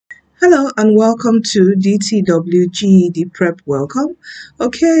Hello and welcome to DTW GED Prep. Welcome.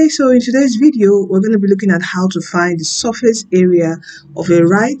 Okay, so in today's video, we're going to be looking at how to find the surface area of a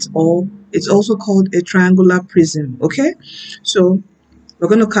right, or it's also called a triangular prism. Okay, so we're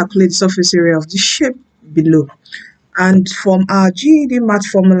going to calculate the surface area of the shape below. And from our GED Math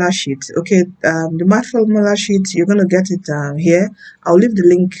formula sheet, okay, the Math formula sheet, you're going to get it here. I'll leave the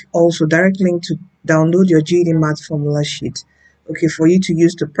link also, direct link to download your GED Math formula sheet, okay, for you to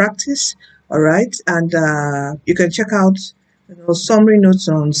use to practice. All right, and you can check out summary notes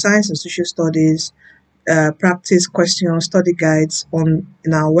on science and social studies, practice questions, study guides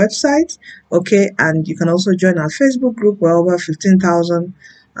in our website. Okay, and you can also join our Facebook group. We're over 15,000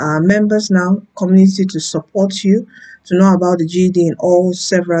 members now, community to support you to know about the GED in all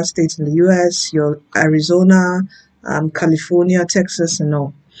several states in the US, your Arizona, California, Texas, and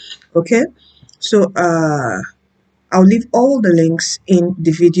all. Okay, so I'll leave all the links in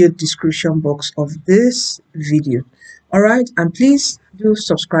the video description box of this video. All right, and please do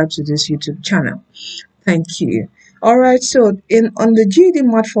subscribe to this YouTube channel. Thank you. All right, so on the GED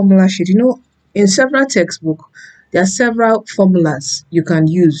Math formula sheet, in several textbooks, there are several formulas you can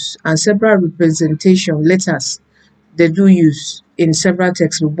use and several representation letters they do use in several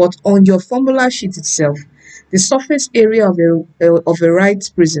textbooks. But on your formula sheet itself, the surface area of a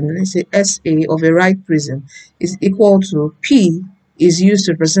right prism, let's say SA of a right prism, is equal to P is used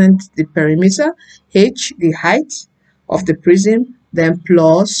to represent the perimeter, H the height of the prism, then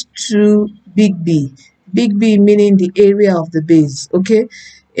plus 2 big B. Big B meaning the area of the base. Okay,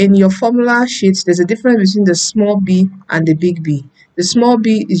 in your formula sheet, there's a difference between the small b and the big B. The small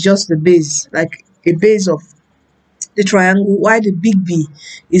b is just the base, like a base of the triangle, while the big B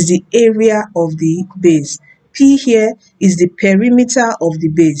is the area of the base. P here is the perimeter of the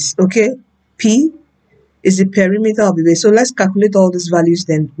base. Okay, P is the perimeter of the base. So let's calculate all these values,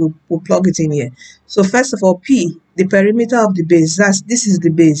 then we'll plug it in here. So first of all, P, the perimeter of the base, this is the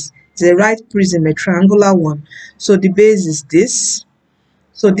base. It's a right prism, a triangular one. So the base is this.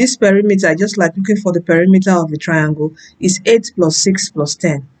 So this perimeter, just like looking for the perimeter of a triangle, is 8 plus 6 plus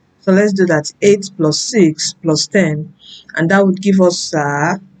 10. So let's do that. 8 plus 6 plus 10, and that would give us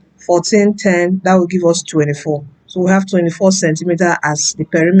 14, 10, that would give us 24. So we have 24 centimeter as the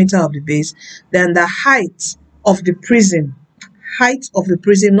perimeter of the base. Then the height of the prism,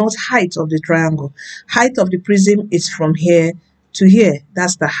 not height of the triangle. Height of the prism is from here to here.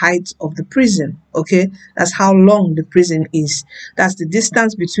 That's the height of the prism. Okay, that's how long the prism is. That's the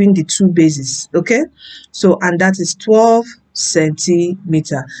distance between the two bases. Okay, so and that is 12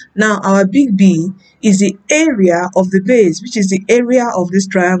 centimeter. Now our big B is the area of the base, which is the area of this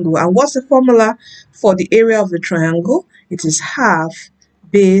triangle. And what's the formula for the area of the triangle? It is half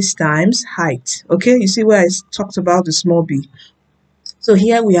base times height. Okay, you see where I talked about the small b. So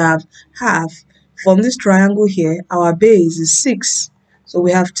here we have half. From this triangle here, our base is 6. So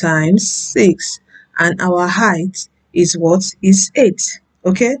we have times 6. And our height is what? Is 8.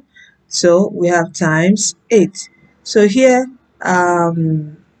 Okay? So we have times 8. So here, a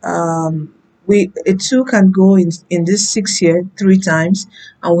 2 can go in this 6 here 3 times.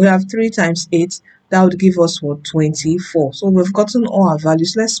 And we have 3 times 8. That would give us what? 24. So we've gotten all our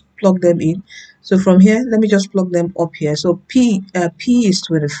values. Let's plug them in. So from here, let me just plug them up here. So P is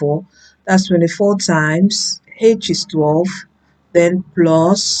 24. That's 24 times H is 12. Then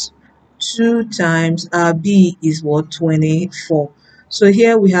plus 2 times B is what? 24. So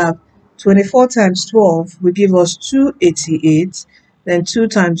here we have 24 times 12 will give us 288. Then 2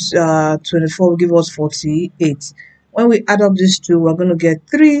 times 24 will give us 48. When we add up these two, we're going to get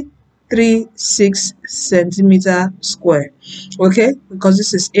 336 centimeter square. Okay, because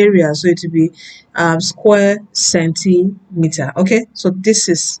this is area, so it will be square centimeter. Okay, so this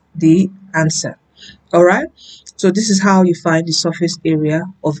is the answer. All right, so this is how you find the surface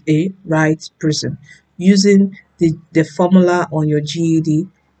area of a right prism using the formula on your GED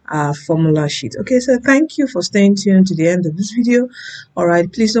formula sheet. Okay, so thank you for staying tuned to the end of this video. All right,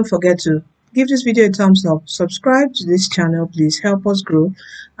 please don't forget to give this video a thumbs up, subscribe to this channel, please help us grow.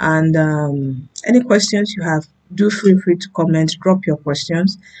 And any questions you have, do feel free to comment, drop your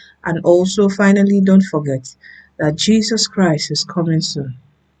questions. And also finally, don't forget that Jesus Christ is coming soon.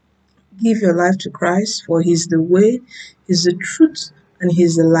 Give your life to Christ, for he's the way, he's the truth, and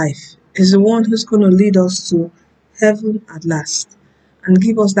he's the life. He's the one who's going to lead us to heaven at last and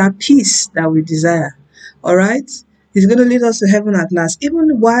give us that peace that we desire. All right, he's going to lead us to heaven at last.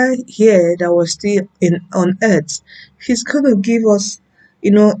 Even while here that we're still on earth, he's going to give us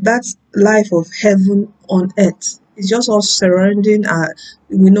that life of heaven on earth. It's just us surrendering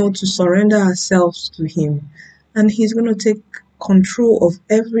to surrender ourselves to him, and he's going to take control of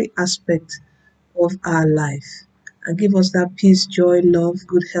every aspect of our life and give us that peace, joy, love,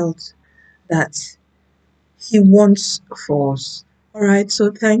 good health that He wants for us. All right,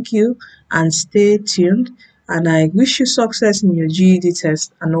 so thank you and stay tuned. And I wish you success in your GED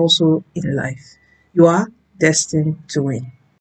test and also in life. You are destined to win.